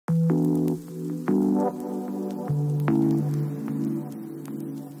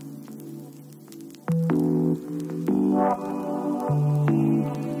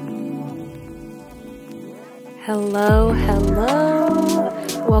Hello,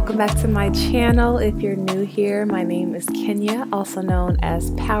 welcome back to my channel. If you're new here, my name is Kenya, also known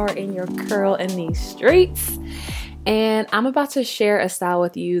as Power in Your Curl in these streets. And I'm about to share a style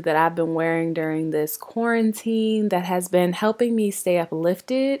with you that I've been wearing during this quarantine that has been helping me stay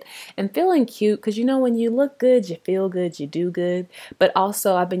uplifted and feeling cute, because you know when you look good, you feel good, you do good. But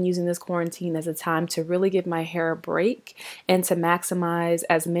also I've been using this quarantine as a time to really give my hair a break and to maximize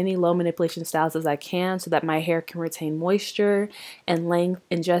as many low manipulation styles as I can so that my hair can retain moisture and length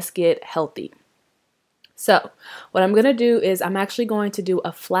and just get healthy. So what I'm going to do is I'm actually going to do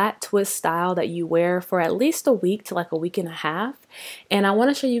a flat twist style that you wear for at least a week to like a week and a half. And I want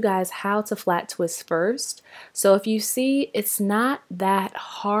to show you guys how to flat twist first. So if you see, it's not that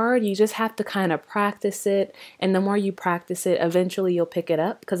hard. You just have to kind of practice it. And the more you practice it, eventually you'll pick it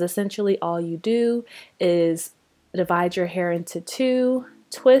up, because essentially all you do is divide your hair into two,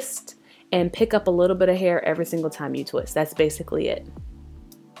 twist, and pick up a little bit of hair every single time you twist. That's basically it.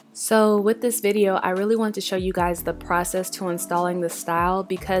 So with this video, I really want to show you guys the process to installing the style,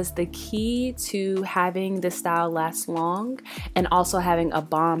 because the key to having this style last long and also having a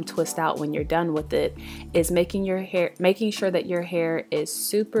bomb twist out when you're done with it is making sure that your hair is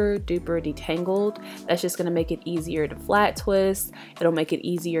super duper detangled. That's just going to make it easier to flat twist. It'll make it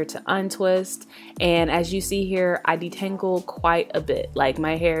easier to untwist. And as you see here, I detangle quite a bit. Like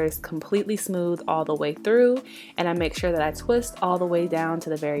my hair is completely smooth all the way through, and I make sure that I twist all the way down to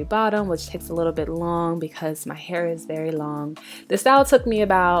the very bottom, which takes a little bit long because my hair is very long. The style took me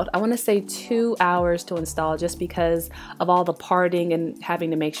about, I want to say 2 hours to install, just because of all the parting and having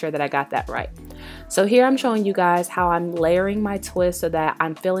to make sure that I got that right. So here I'm showing you guys how I'm layering my twist so that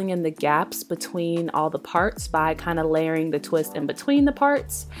I'm filling in the gaps between all the parts by kind of layering the twist in between the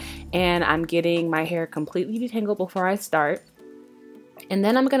parts, and I'm getting my hair completely detangled before I start. And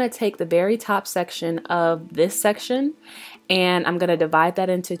then I'm going to take the very top section of this section and I'm going to divide that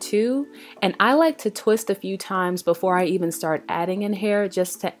into two. And I like to twist a few times before I even start adding in hair,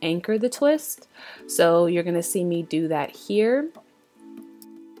 just to anchor the twist. So you're going to see me do that here.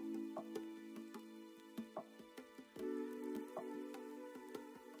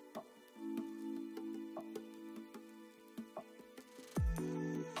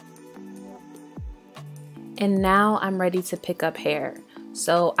 And now I'm ready to pick up hair.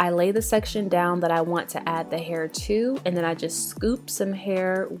 So I lay the section down that I want to add the hair to, and then I just scoop some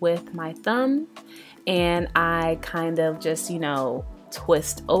hair with my thumb, and I kind of just, you know,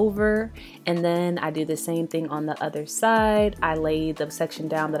 twist over, and then I do the same thing on the other side. I lay the section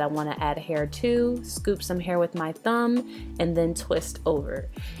down that I want to add hair to, scoop some hair with my thumb, and then twist over.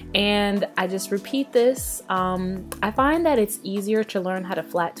 And I just repeat this. I find that it's easier to learn how to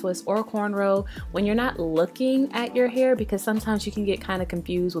flat twist or cornrow when you're not looking at your hair, because sometimes you can get kind of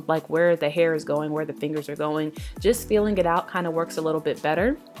confused with like where the hair is going, where the fingers are going. Just feeling it out kind of works a little bit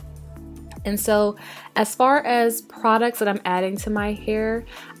better. And so as far as products that I'm adding to my hair,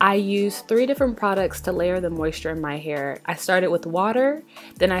 I use 3 different products to layer the moisture in my hair. I started with water,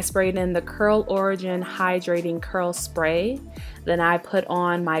 then I sprayed in the Curl Origin Hydrating Curl Spray, then I put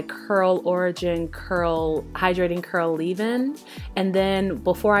on my Curl Origin Hydrating Curl Leave-In, and then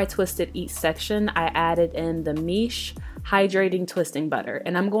before I twisted each section, I added in the Miche Hydrating Twisting Butter.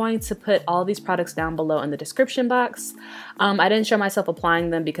 And I'm going to put all these products down below in the description box. I didn't show myself applying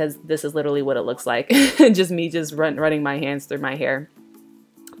them because this is literally what it looks like. Just me just running my hands through my hair.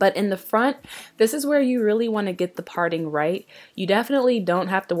 But in the front, this is where you really want to get the parting right. You definitely don't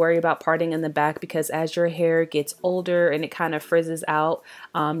have to worry about parting in the back, because as your hair gets older and it kind of frizzes out,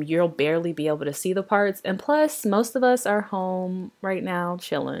 you'll barely be able to see the parts. And plus, most of us are home right now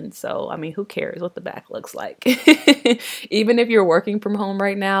chilling. So, I mean, who cares what the back looks like? Even if you're working from home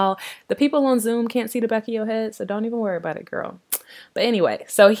right now, the people on Zoom can't see the back of your head. So don't even worry about it, girl. But anyway,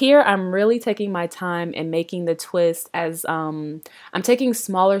 so here I'm really taking my time and making the twist as I'm taking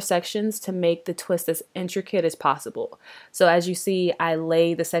smaller sections to make the twist as intricate as possible. So as you see, I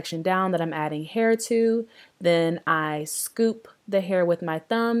lay the section down that I'm adding hair to, then I scoop the hair with my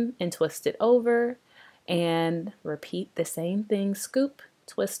thumb and twist it over, and repeat the same thing. Scoop,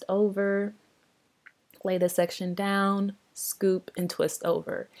 twist over, lay the section down, scoop, and twist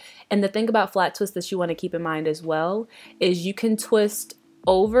over. And the thing about flat twist that you want to keep in mind as well is you can twist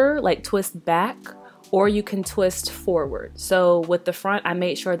over, like twist back, or you can twist forward. So with the front, I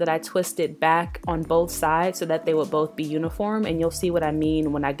made sure that I twisted back on both sides so that they would both be uniform, and you'll see what I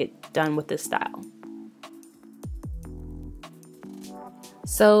mean when I get done with this style.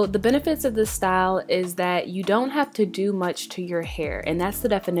 So the benefits of this style is that you don't have to do much to your hair, and that's the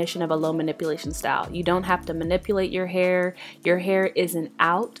definition of a low manipulation style. You don't have to manipulate your hair isn't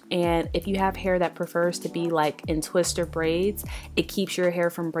out, and if you have hair that prefers to be like in twist or braids, it keeps your hair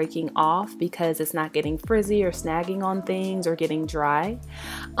from breaking off because it's not getting frizzy or snagging on things or getting dry.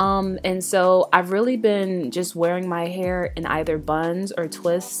 And so I've really been just wearing my hair in either buns or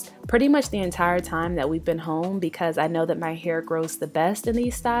twists pretty much the entire time that we've been home, because I know that my hair grows the best in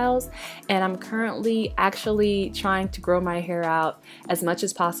these styles, and I'm currently actually trying to grow my hair out as much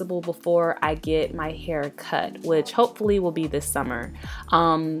as possible before I get my hair cut, which hopefully will be this summer.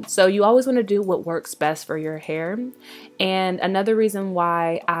 So you always want to do what works best for your hair. And another reason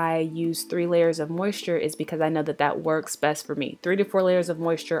why I use 3 layers of moisture is because I know that that works best for me. 3 to 4 layers of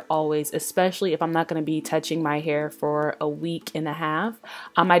moisture always, especially if I'm not going to be touching my hair for a week and a half.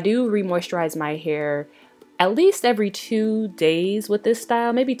 I do re-moisturize my hair at least every 2 days with this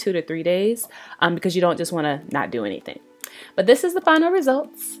style, maybe 2 to 3 days, because you don't just want to not do anything. But this is the final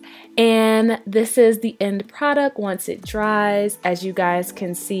results, and this is the end product once it dries. As you guys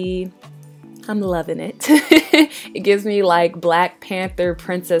can see, I'm loving it. It gives me like Black Panther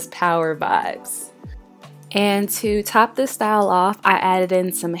Princess Power vibes. And to top this style off, I added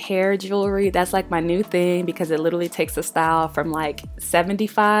in some hair jewelry. That's like my new thing because it literally takes the style from like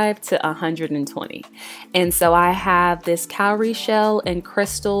 75 to 120. And so I have this cowrie shell and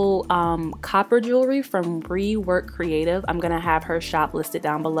crystal copper jewelry from Rework Creative. I'm gonna have her shop listed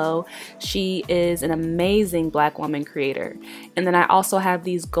down below. She is an amazing Black woman creator. And then I also have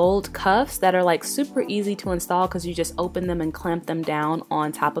these gold cuffs that are like super easy to install because you just open them and clamp them down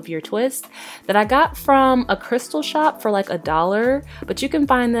on top of your twist, that I got from a crystal shop for like $1, but you can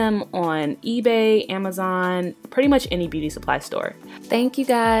find them on eBay, Amazon, pretty much any beauty supply store. Thank you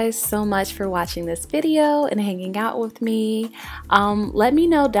guys so much for watching this video and hanging out with me. Let me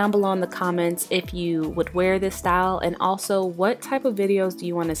know down below in the comments if you would wear this style, and also what type of videos do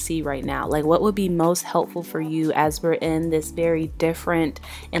you want to see right now? Like what would be most helpful for you as we're in this very different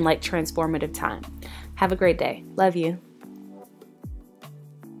and like transformative time. Have a great day. Love you.